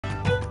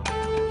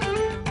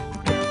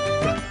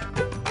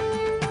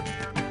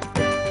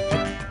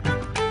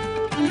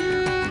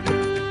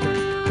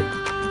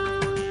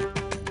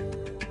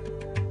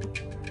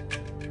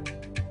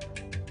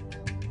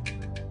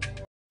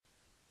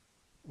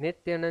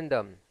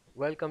Nithyanandam,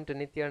 welcome to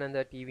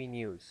Nithyananda TV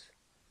News.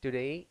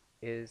 Today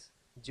is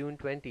June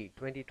 20,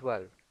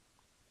 2012,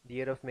 the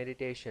year of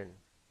meditation.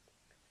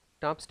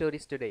 Top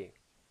stories today.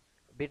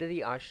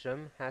 Bidadi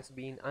Ashram has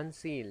been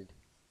unsealed.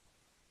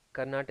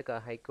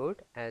 Karnataka High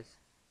Court has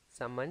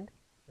summoned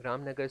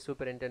Ramnagar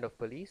Superintendent of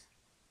Police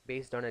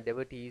based on a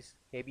devotee's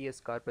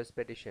habeas corpus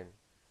petition.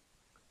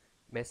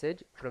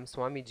 Message from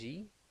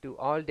Swamiji to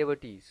all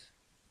devotees.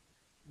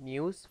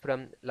 News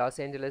from Los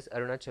Angeles,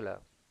 Arunachala,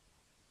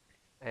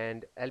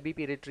 and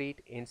LBP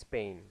retreat in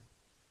Spain.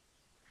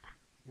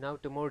 Now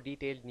to more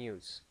detailed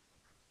news.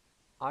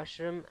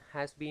 Ashram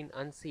has been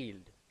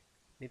unsealed.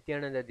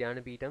 Nithyananda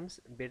Dhyanapeetam's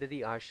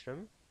Bidadi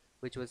Ashram,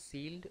 which was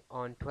sealed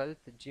on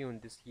 12th June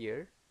this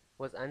year,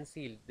 was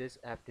unsealed this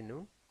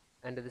afternoon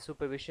under the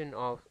supervision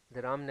of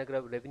the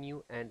Ramnagar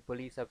revenue and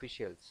police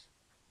officials.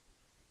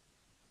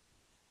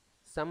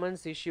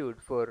 Summons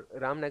issued for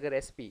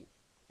Ramnagar SP.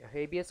 A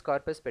habeas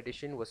corpus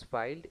petition was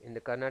filed in the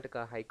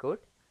Karnataka High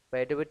Court by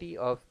a devotee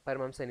of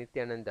Paramahamsa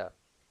Nithyananda,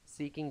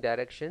 seeking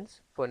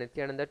directions for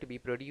Nithyananda to be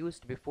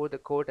produced before the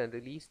court and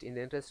released in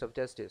the interest of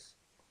justice,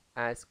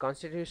 as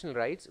constitutional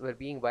rights were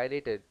being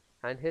violated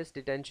and his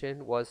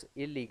detention was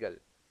illegal.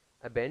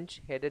 A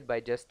bench headed by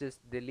Justice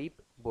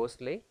Dilip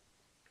Bhosle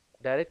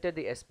directed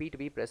the SP to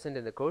be present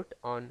in the court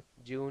on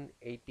June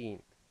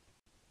 18.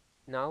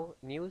 Now,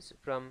 news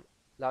from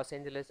Los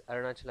Angeles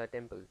Arunachala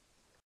Temple.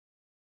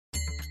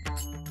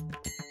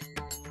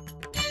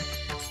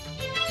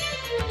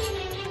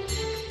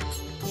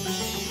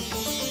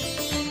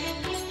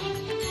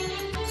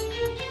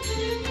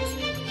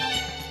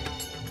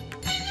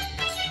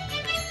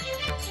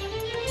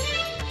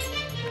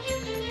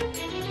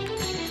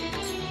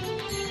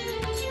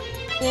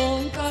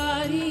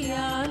 Omkari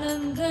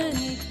आनंद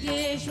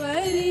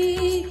नित्येश्वरी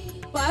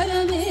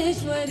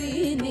परमेश्वरी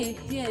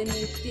नित्य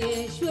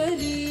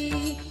नित्येश्वरी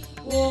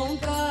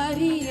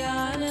ओंकारी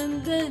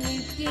आनंद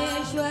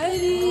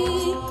नित्येश्वरी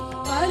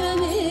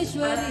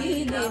परमेश्वरी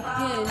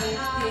नित्य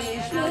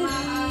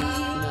नित्येश्वरी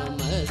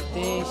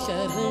नमस्ते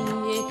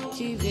शरण्ये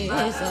शिवे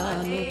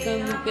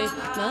सानुकंपे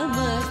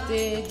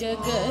नमस्ते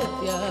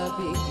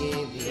जगत्यापिके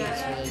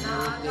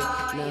विश्वरूपे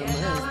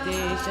नमस्ते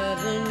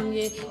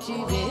शरण्ये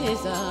शिवे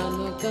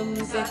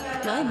सानुकंपे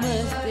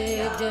नमस्ते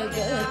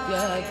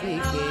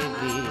जगत्यापिके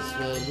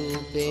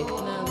विश्वरूपे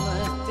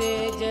नमस्ते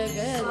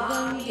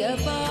जगद्वन्द्य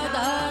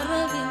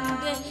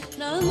पादारविन्दे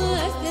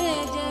नमस्ते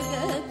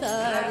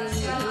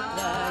जगत्तारिणी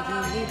त्राहि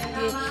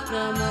नित्ये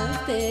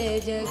नमस्ते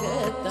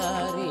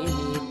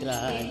जगत्तारिणी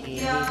त्राहि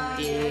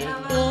नित्ये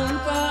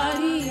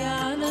ओंकारी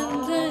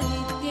आनंद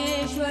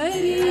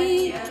नित्येश्वरी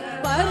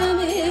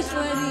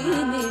परमेश्वरी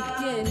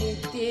नित्य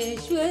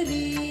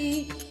नित्येश्वरी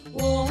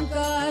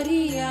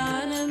ओंकारी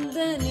आनंद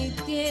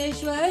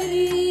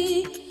नित्येश्वरी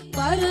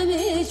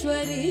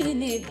परमेश्वरी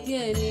नित्य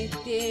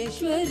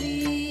नित्येश्वरी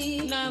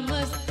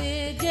नमस्ते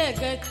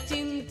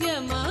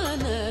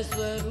जगच्चिन्त्यमान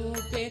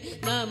स्वरूपे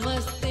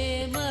नमस्ते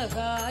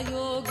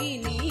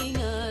महायोगिनी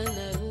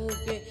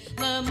ज्ञानरूपे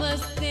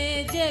नमस्ते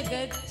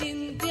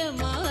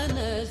जगच्चिन्त्यमान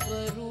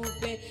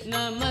स्वरूपे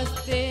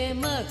नमस्ते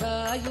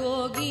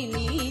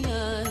महायोगिनी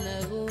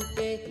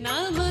ज्ञानरूपे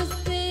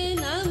नमस्ते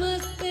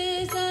नमस्ते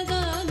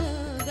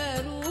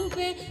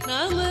सदानन्दरूपे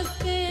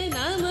नमस्ते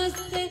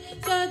नमस्ते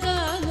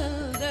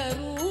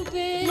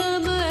सदानन्दरूपे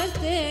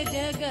नमस्ते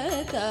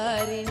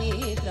जगत्तारिणी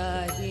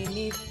त्राहि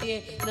नित्ये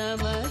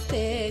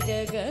नमस्ते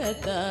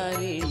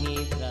जगत्तारिणी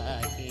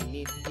त्राहि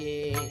नित्ये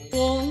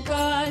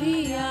ओंकारी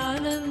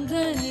आनंद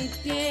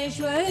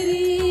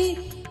नित्येश्वरी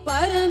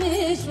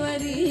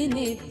परमेश्वरी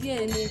नित्य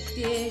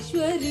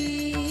नित्येश्वरी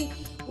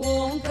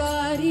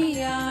ओंकारी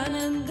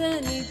आनंद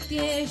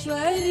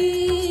नित्येश्वरी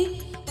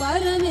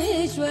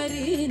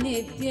परमेश्वरी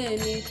नित्य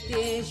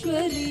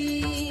नित्येश्वरी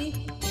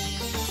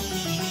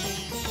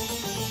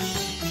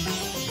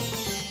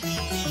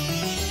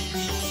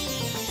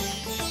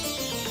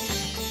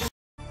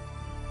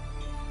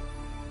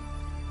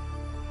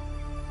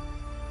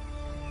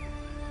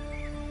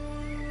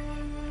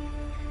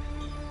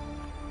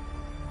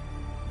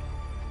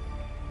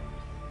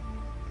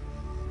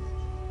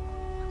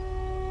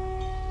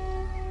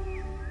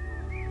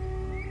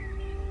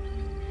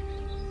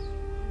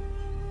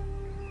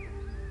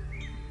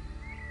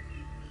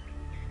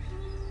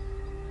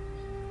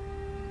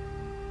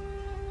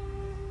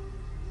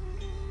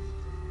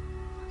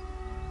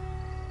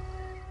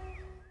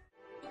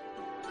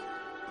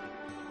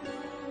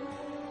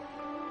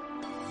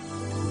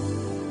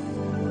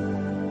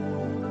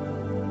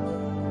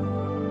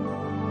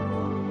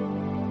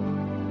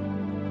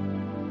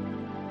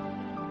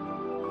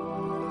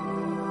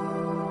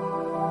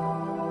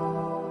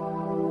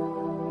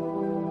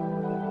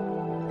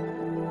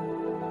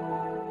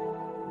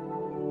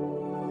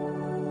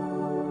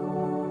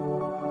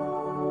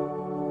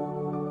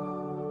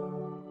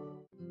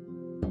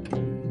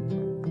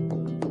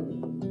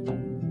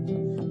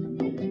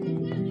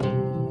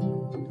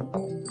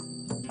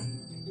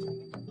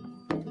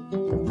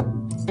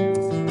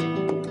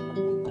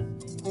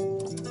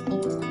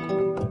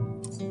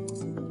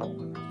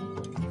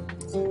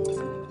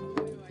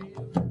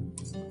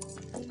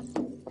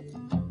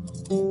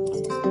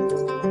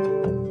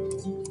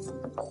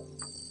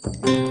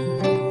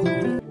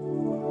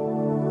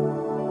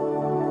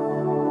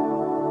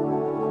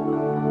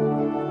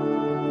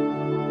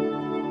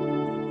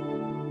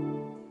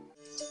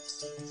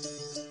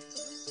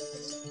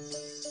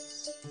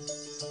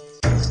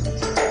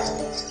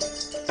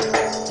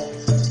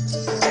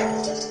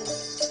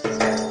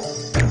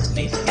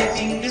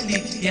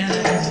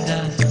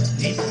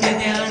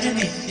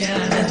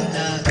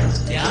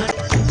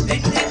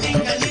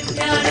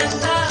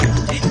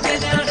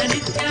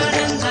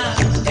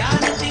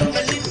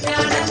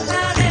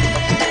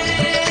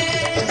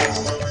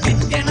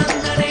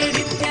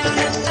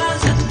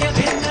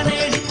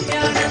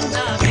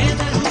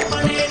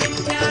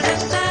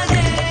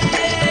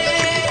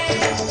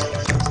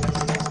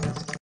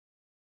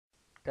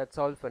That's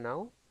all for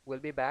now. We'll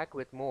be back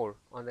with more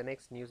on the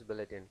next news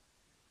bulletin.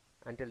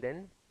 Until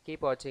then,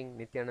 keep watching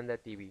Nithyananda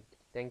TV.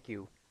 Thank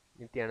you.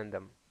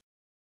 Nithyanandam.